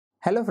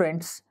Hello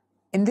friends,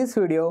 in this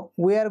video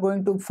we are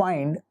going to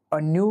find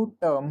a new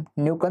term,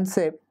 new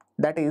concept,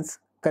 that is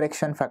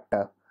correction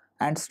factor,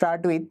 and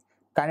start with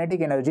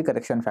kinetic energy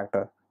correction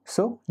factor.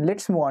 So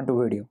let's move on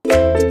to video.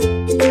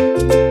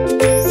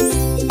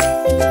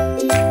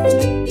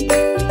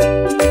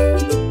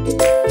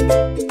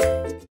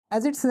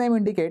 As its name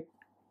indicates,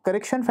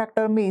 correction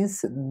factor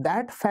means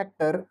that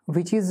factor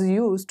which is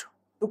used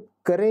to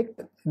correct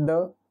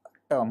the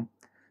term.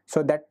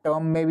 So that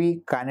term may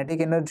be kinetic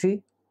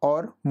energy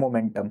or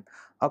momentum.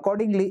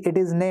 Accordingly, it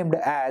is named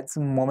as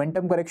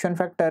momentum correction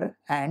factor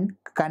and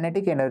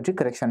kinetic energy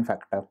correction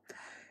factor.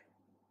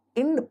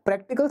 In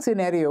practical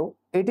scenario,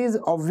 it is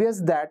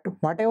obvious that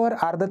whatever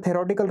are the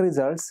theoretical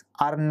results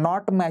are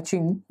not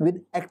matching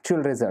with actual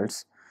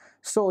results.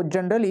 So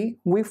generally,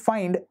 we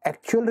find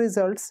actual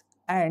results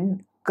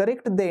and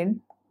correct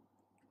them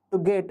to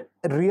get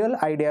real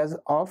ideas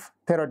of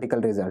theoretical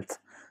results,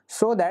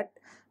 so that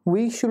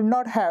we should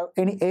not have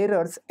any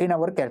errors in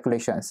our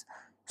calculations.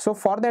 So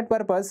for that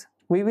purpose,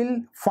 we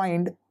will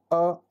find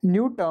a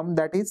new term,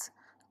 that is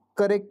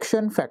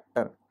correction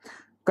factor.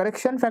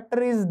 Correction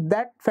factor is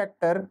that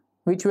factor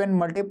which, when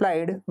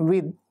multiplied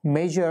with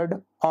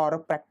measured or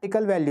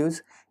practical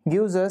values,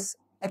 gives us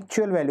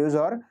actual values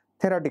or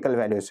theoretical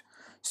values.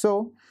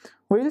 So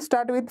we will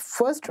start with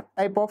first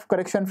type of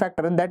correction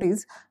factor, and that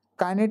is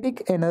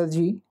kinetic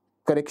energy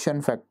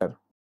correction factor.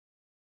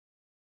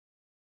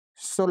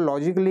 So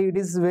logically it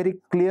is very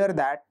clear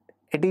that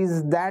it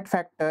is that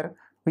factor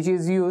which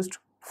is used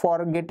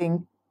for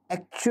getting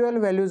actual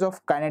values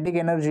of kinetic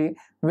energy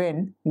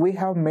when we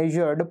have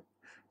measured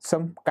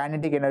some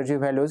kinetic energy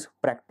values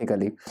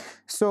practically.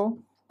 So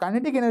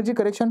kinetic energy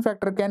correction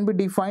factor can be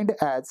defined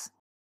as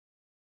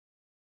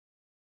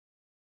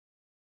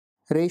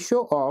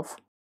ratio of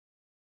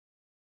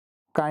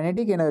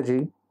kinetic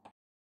energy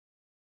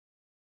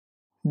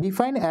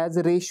defined as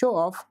ratio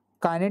of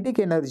kinetic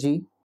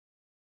energy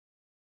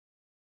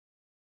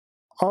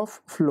of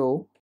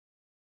flow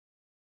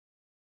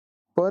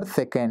per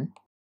second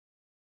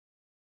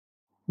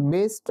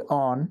based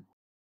on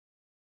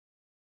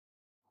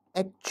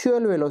actual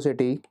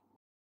velocity.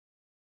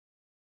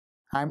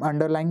 I'm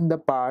underlining the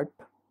part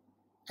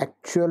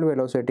actual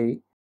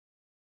velocity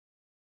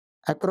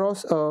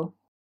across a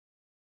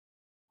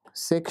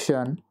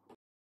section.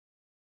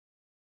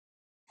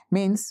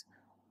 Means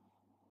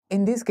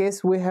in this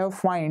case we have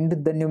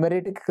find the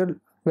numerical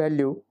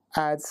value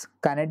as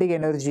kinetic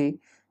energy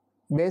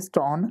based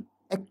on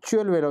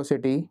actual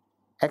velocity.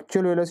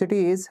 Actual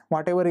velocity is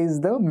whatever is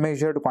the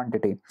measured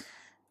quantity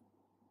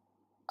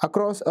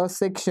across a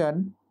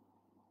section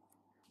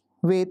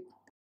with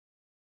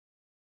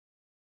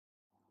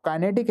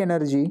kinetic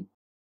energy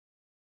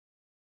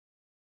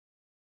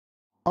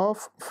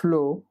of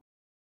flow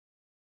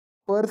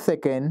per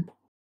second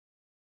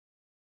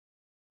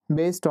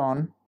based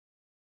on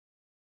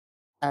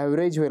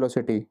average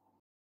velocity.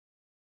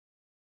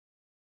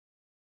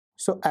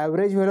 So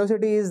average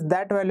velocity is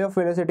that value of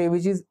velocity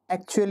which is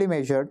actually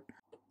measured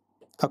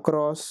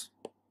across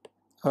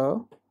a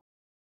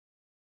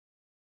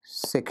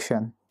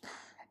section.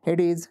 It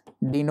is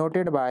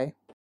denoted by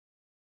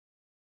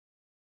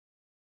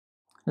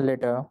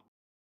letter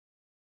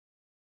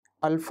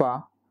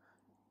alpha.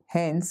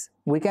 Hence,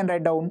 we can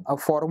write down a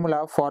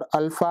formula for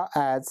alpha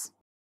as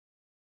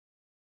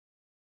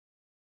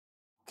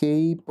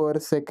ke per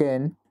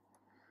second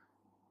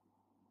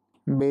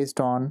based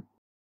on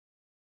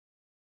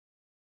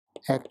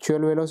actual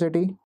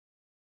velocity.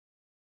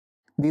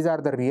 These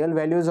are the real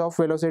values of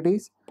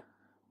velocities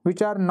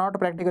which are not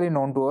practically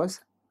known to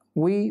us.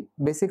 We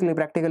basically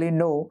practically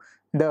know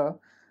the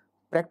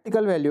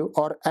practical value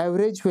or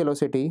average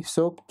velocity.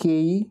 So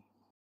ke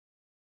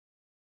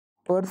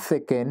per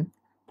second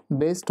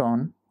based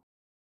on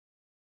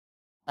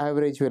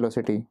average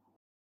velocity.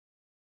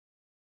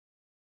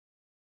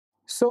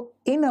 So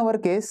in our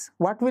case,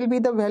 what will be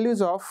the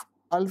values of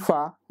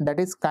alpha,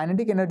 that is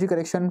kinetic energy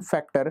correction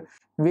factor,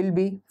 will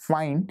be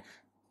fine.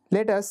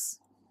 Let us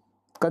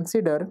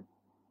consider,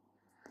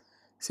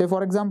 say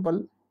for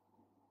example,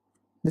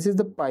 this is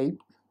the pipe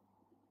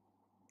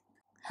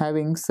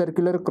having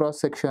circular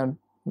cross section.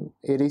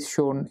 It is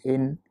shown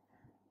in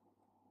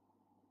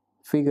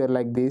figure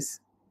like this,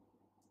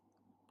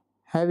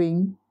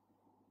 having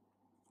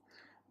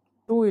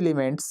two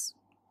elements,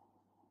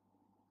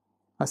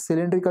 a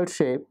cylindrical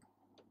shape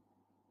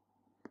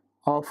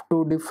of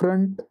two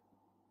different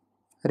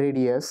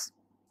radius.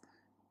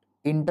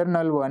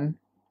 Internal one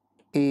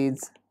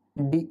is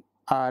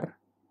dr,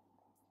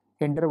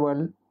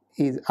 interval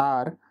is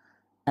r,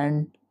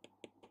 and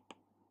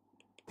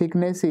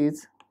thickness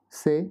is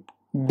say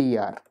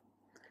dr.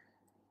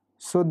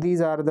 So these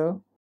are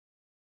the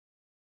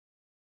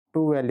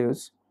two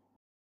values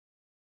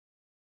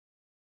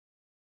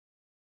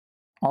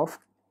of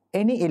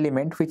any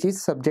element which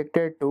is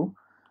subjected to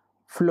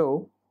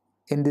flow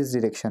in this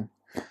direction.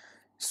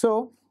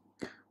 So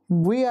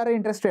we are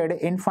interested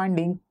in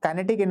finding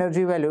kinetic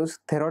energy values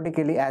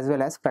theoretically as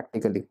well as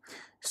practically.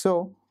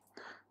 So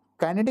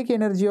kinetic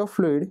energy of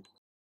fluid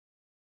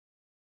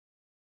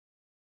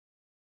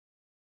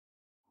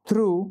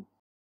through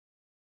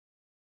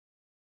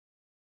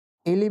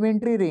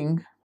elementary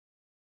ring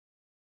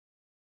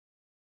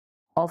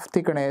of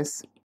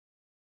thickness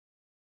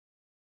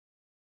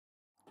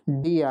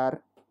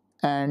dr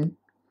and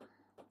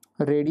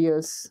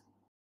radius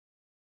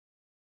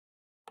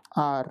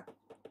r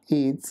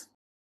is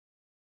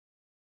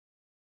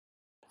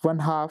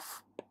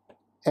 1/2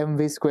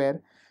 mv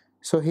square.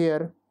 So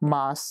here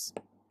mass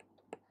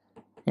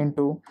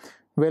into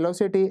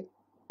velocity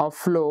of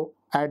flow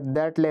at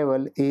that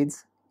level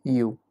is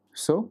u.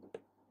 So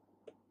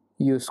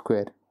u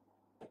square.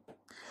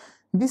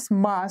 This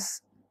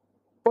mass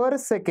per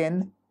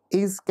second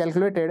is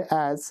calculated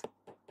as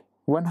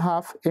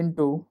 1/2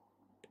 into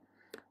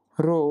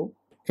rho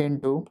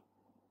into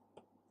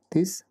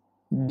this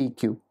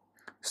dq,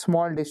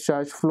 small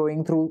discharge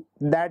flowing through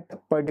that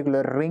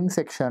particular ring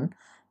section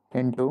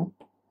into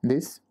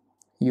this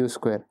u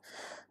square.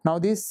 Now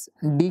this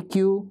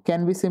dq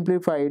can be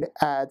simplified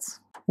as,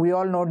 we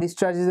all know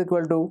discharge is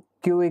equal to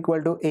q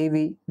equal to av,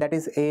 that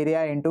is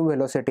area into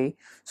velocity.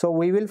 So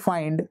we will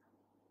find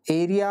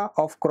area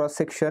of cross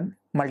section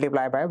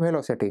multiplied by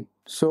velocity.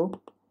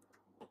 So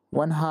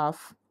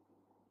 1/2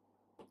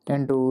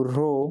 into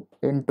rho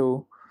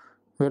into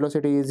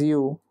velocity is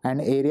u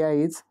and area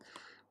is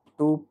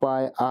 2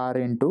 pi r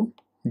into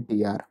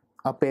dr,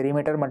 a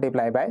perimeter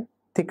multiplied by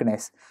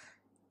thickness.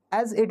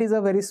 As it is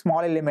a very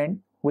small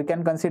element, we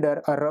can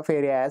consider a rough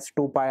area as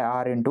 2 pi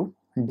r into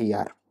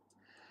dr.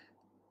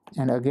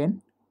 And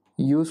again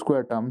u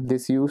square term,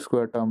 this u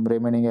square term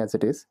remaining as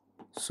it is.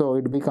 So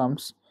it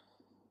becomes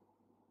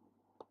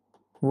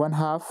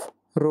 1/2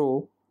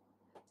 rho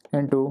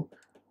into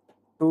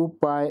 2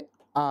 pi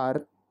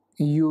r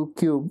u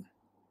cube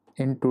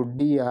into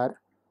dr.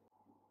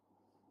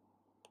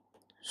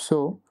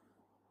 So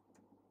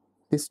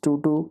this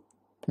 2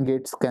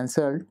 gets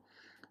cancelled.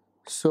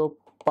 So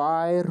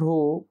pi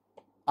rho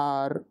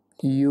r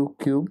u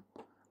cube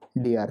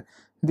dr.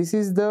 This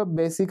is the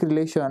basic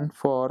relation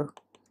for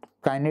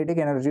kinetic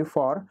energy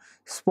for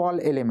small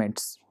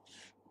elements.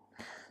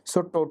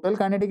 So total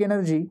kinetic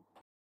energy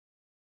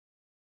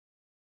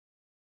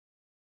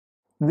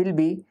will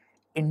be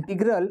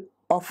integral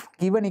of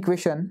given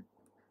equation.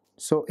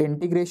 So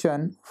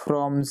integration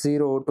from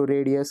 0 to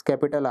radius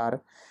capital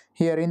R.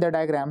 Here in the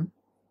diagram,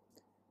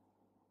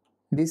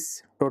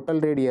 this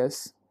total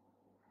radius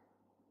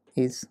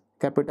is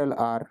capital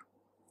R.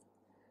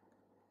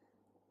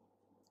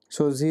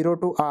 So 0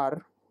 to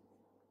R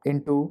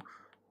into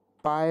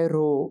pi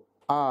rho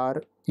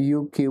r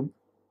u cube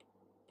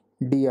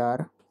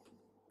dr.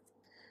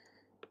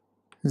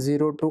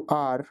 0 to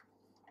r,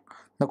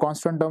 the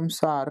constant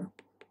terms are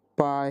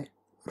pi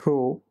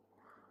rho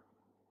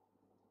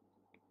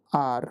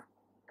r,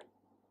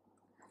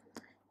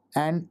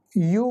 and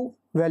u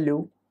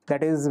value,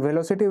 that is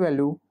velocity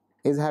value,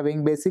 is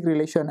having basic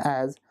relation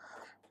as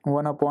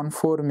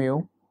 1/4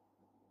 mu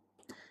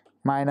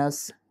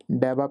minus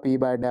delta p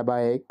by delta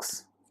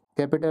x,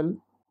 capital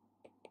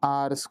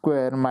R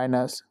square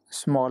minus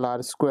small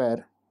r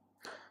square,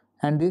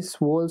 and this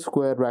whole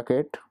square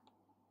bracket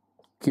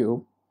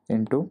cube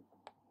into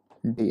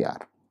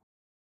dr.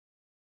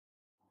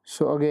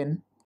 So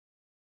again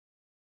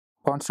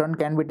constant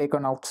can be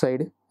taken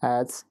outside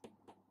as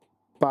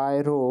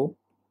pi rho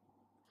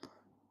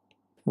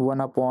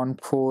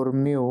 1/4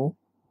 mu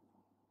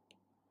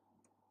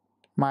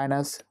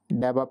minus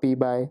delta p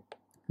by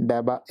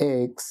delta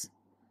x.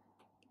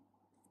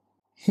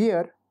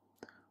 Here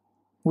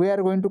we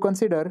are going to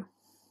consider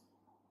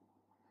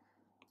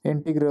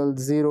integral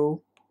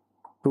 0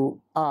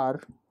 to r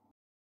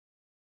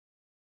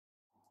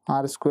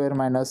square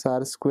minus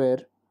r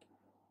square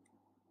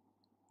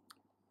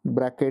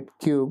bracket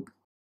cube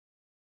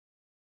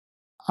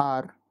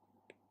r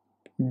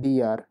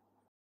dr.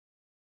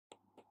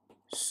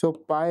 So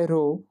pi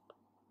rho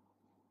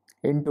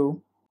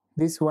into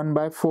this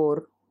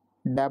 1/4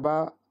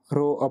 delta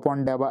rho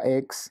upon delta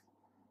x,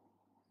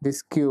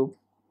 this cube.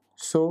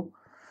 So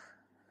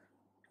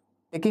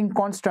taking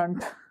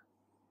constant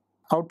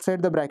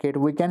outside the bracket,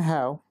 we can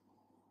have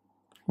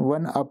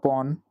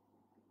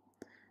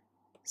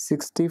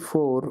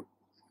 1/64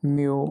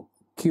 mu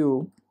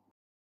cube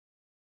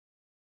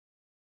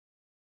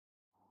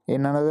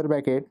in another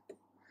bracket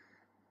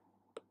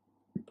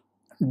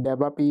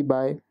delta p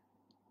by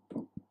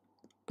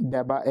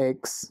delta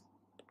x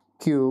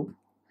cube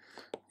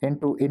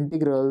into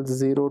integral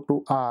 0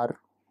 to r.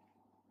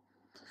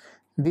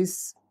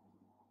 This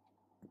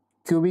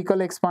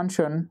cubical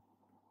expansion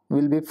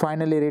will be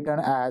finally written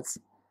as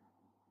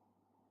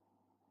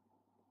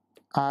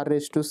r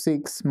raised to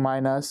 6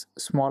 minus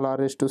small r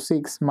raised to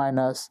 6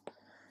 minus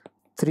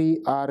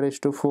 3r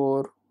raised to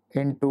 4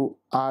 into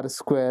r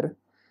square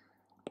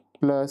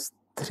plus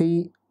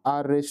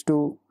 3r raised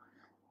to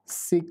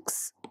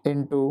 6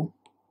 into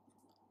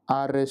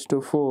r raised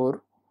to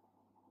 4,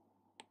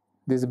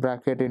 this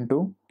bracket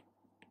into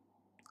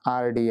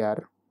r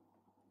dr.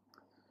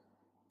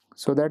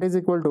 So that is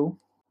equal to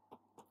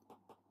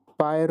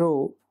pi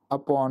rho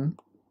upon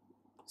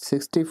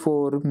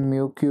 64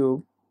 mu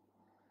cube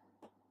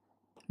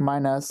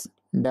minus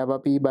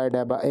dabba p by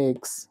dabba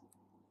x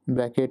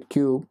bracket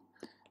cube.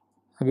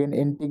 Again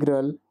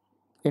integral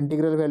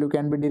value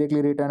can be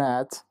directly written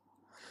as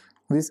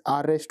this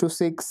r raised to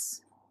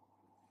 6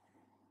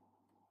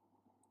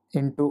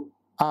 into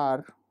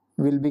r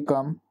will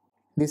become,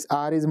 this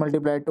r is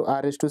multiplied to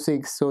r raised to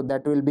 6, so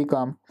that will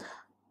become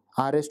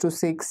r raised to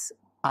 6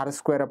 r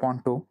square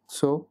upon 2.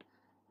 So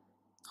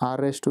r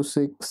raised to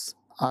 6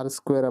 r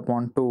square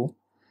upon 2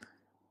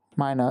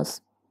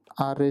 minus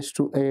r raised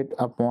to 8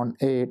 upon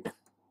 8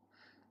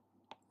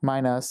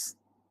 minus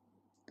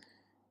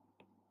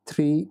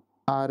 3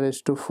 r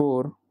raised to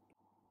 4,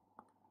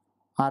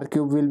 r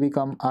cube will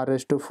become r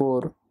raised to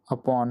 4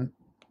 upon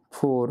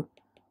 4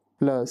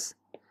 plus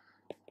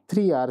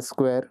 3r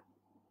square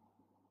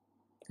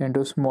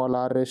into small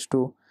r raised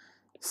to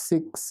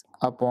 6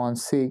 upon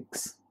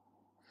 6.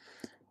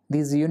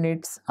 These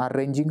units are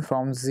ranging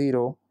from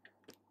 0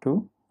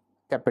 to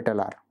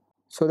capital R.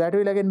 So that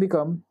will again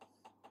become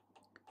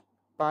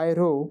pi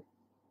rho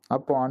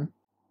upon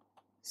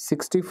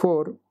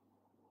 64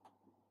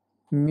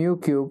 mu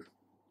cube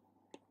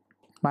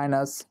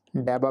minus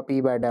dabba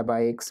p by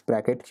dabba x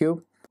bracket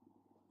cube,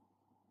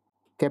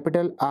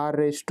 capital R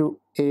raised to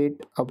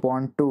 8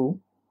 upon 2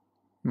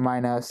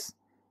 minus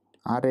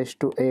r raised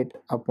to 8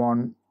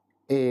 upon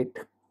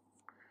 8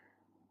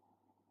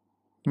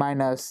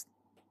 minus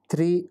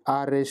 3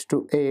 r raised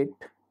to 8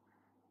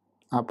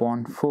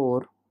 upon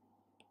 4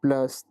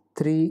 plus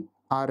 3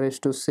 r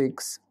raised to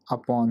 6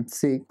 upon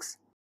 6.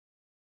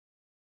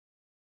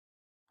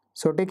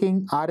 So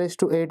taking r raised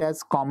to 8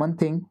 as common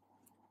thing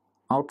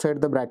outside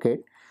the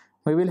bracket,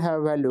 we will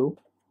have value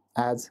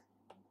as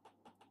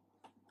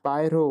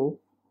pi rho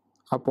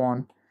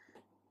upon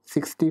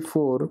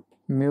 64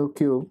 mu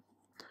cube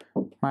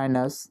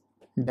minus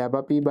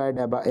dabba p by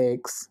dabba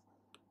x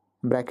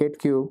bracket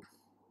cube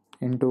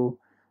into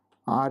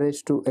r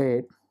raised to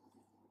 8,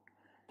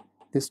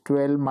 this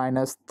 12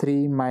 minus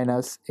 3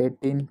 minus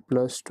 18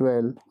 plus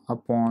 12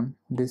 upon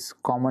this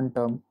common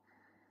term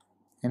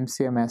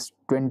MCM as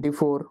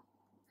 24.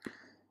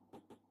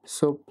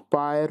 So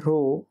pi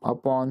rho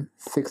upon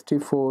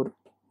 64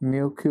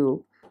 mu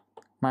cube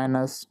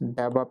minus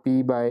dabba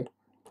p by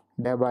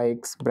dabba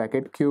x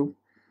bracket cube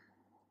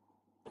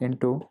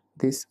into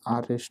this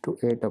r raised to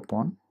 8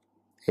 upon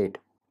 8.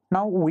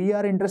 Now we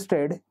are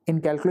interested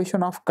in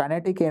calculation of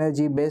kinetic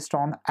energy based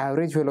on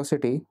average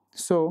velocity.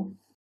 So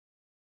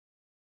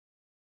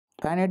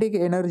kinetic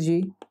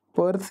energy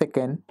per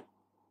second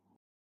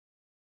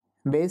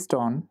based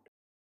on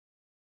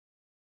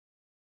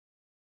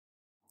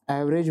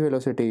average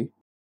velocity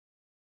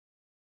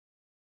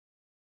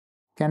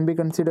can be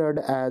considered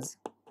as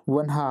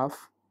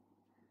 1/2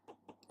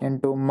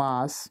 into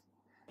mass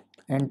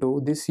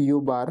into this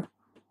u bar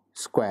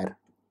square.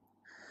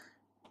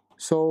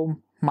 So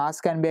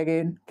mass can be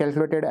again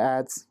calculated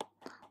as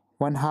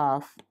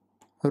 1/2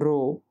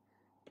 rho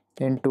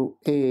into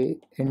A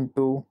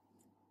into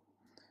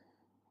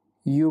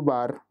u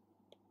bar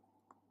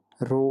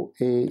rho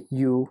A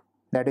u,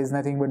 that is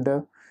nothing but the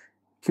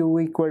Q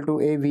equal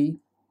to AV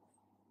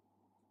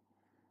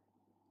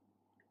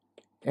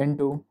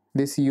into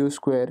this u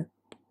square.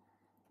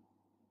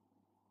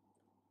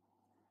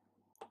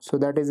 So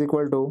that is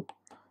equal to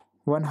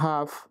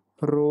 1/2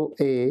 rho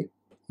A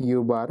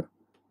u bar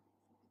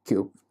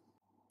cube.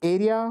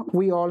 Area,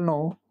 we all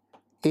know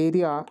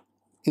area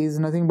is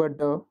nothing but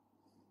the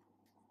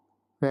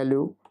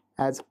value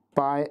as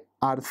pi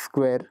r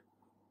square.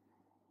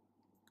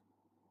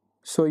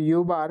 So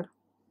u bar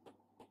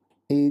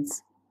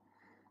is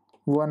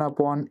 1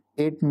 upon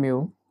 8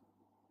 mu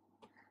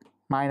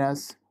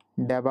minus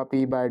dabba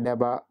p by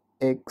dabba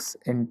x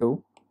into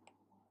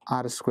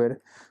r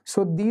square.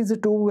 So these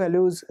two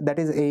values, that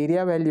is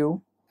area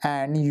value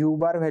and u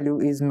bar value,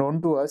 is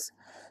known to us.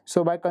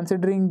 So by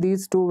considering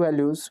these two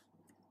values,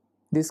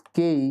 this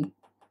Ke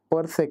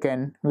per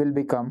second will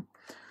become,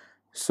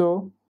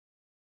 so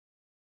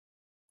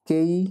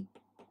Ke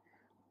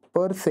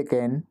per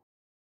second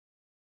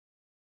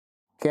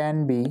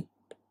can be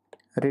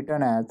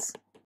written as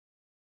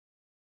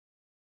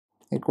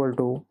equal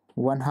to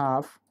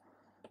 1/2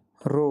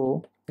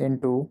 rho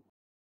into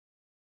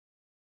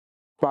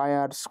pi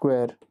r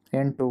square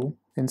into,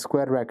 in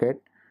square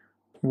bracket,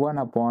 1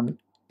 upon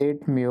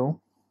 8 mu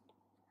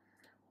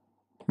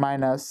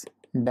minus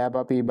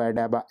dabba p by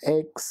dabba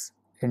x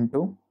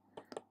into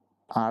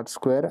r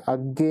square,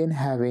 again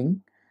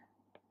having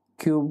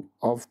cube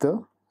of the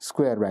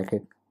square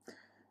bracket.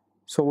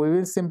 So we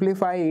will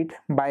simplify it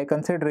by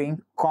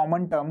considering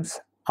common terms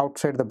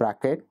outside the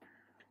bracket.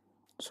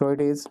 So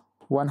it is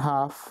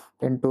 1/2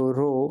 into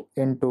rho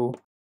into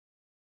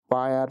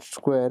pi r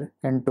square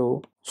into,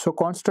 so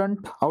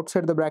constant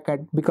outside the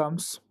bracket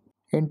becomes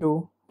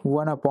into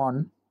 1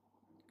 upon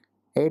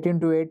 8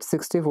 into 8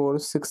 64,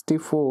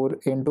 64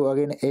 into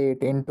again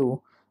 8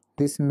 into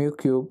this mu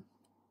cube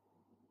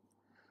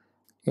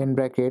in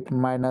bracket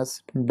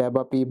minus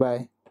dabba p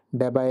by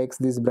dabba x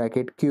this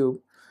bracket cube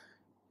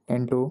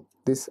into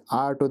this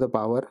r to the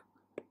power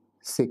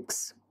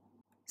 6.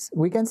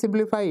 We can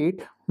simplify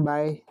it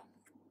by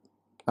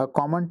a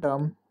common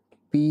term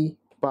p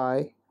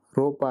pi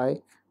rho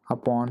pi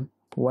upon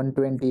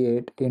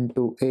 128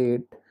 into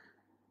 8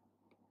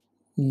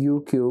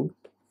 u cube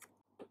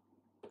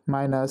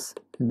minus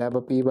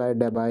delta p by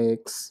delta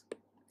x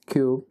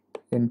cube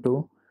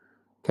into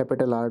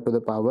capital R to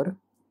the power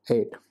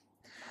 8.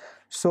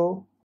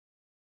 So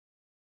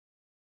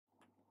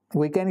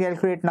we can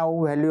calculate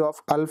now value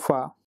of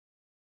alpha,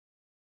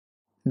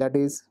 that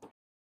is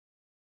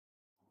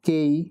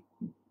ke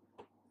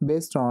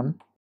based on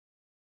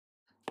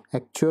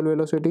actual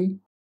velocity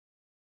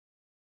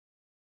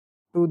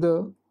to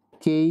the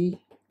ke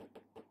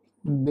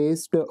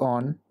based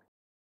on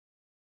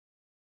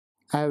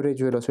average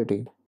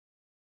velocity,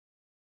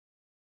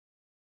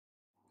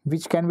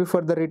 which can be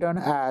further written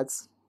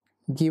as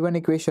given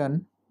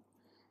equation.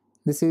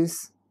 This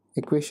is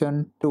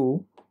equation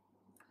 2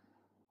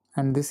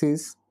 and this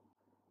is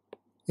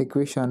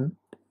equation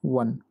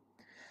 1.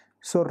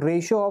 So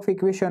ratio of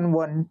equation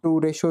 1 to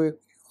ratio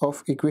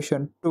of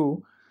equation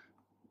 2,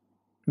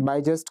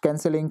 by just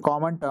cancelling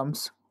common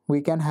terms,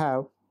 we can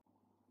have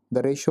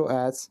the ratio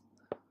as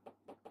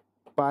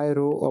pi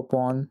rho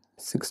upon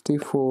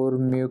 64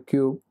 mu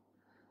cube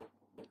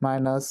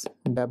minus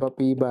delta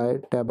p by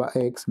delta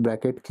x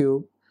bracket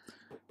cube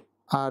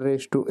r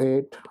raised to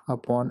 8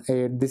 upon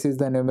 8. This is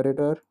the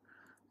numerator.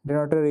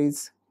 Denominator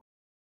is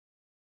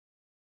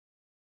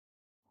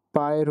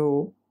pi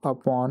rho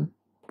upon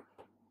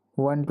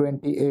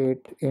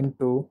 128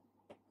 into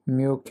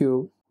mu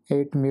cube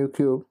 8 mu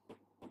cube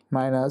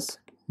minus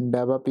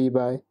delta p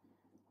by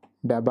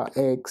delta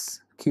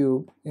x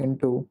cube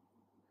into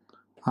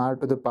r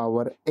to the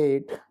power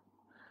 8.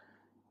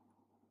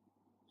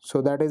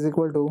 So that is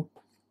equal to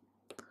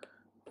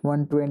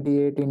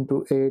 128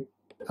 into 8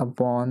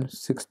 upon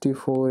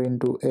 64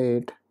 into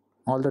 8.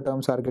 All the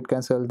terms are get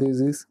cancelled.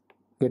 This is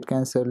get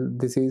cancelled.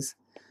 This is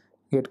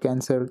get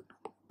cancelled.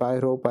 Pi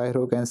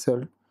rho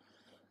cancelled.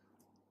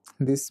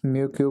 This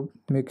mu cube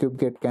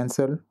get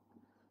cancelled.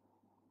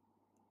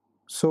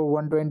 So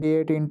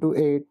 128 into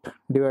 8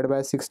 divided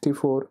by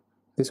 64.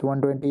 This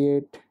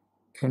 128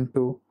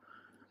 into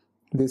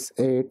this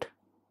 8,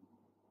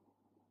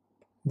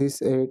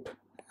 this 8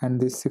 and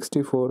this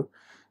 64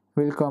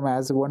 will come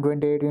as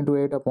 128 into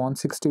 8 upon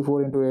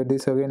 64 into 8.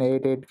 This again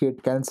 8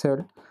 get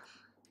cancelled.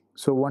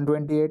 So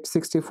 128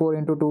 64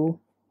 into 2.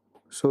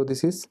 So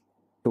this is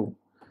 2.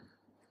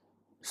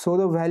 So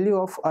the value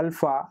of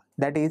alpha,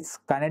 that is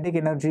kinetic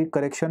energy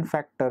correction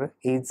factor,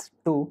 is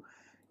 2.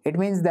 It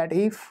means that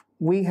if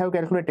we have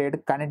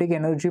calculated kinetic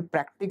energy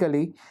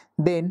practically,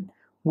 then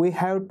we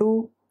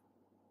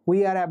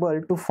are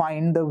able to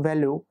find the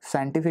value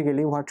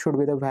scientifically, what should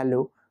be the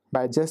value,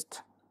 by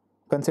just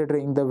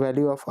considering the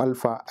value of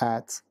alpha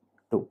as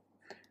 2.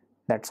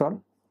 That's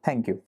all.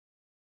 Thank you.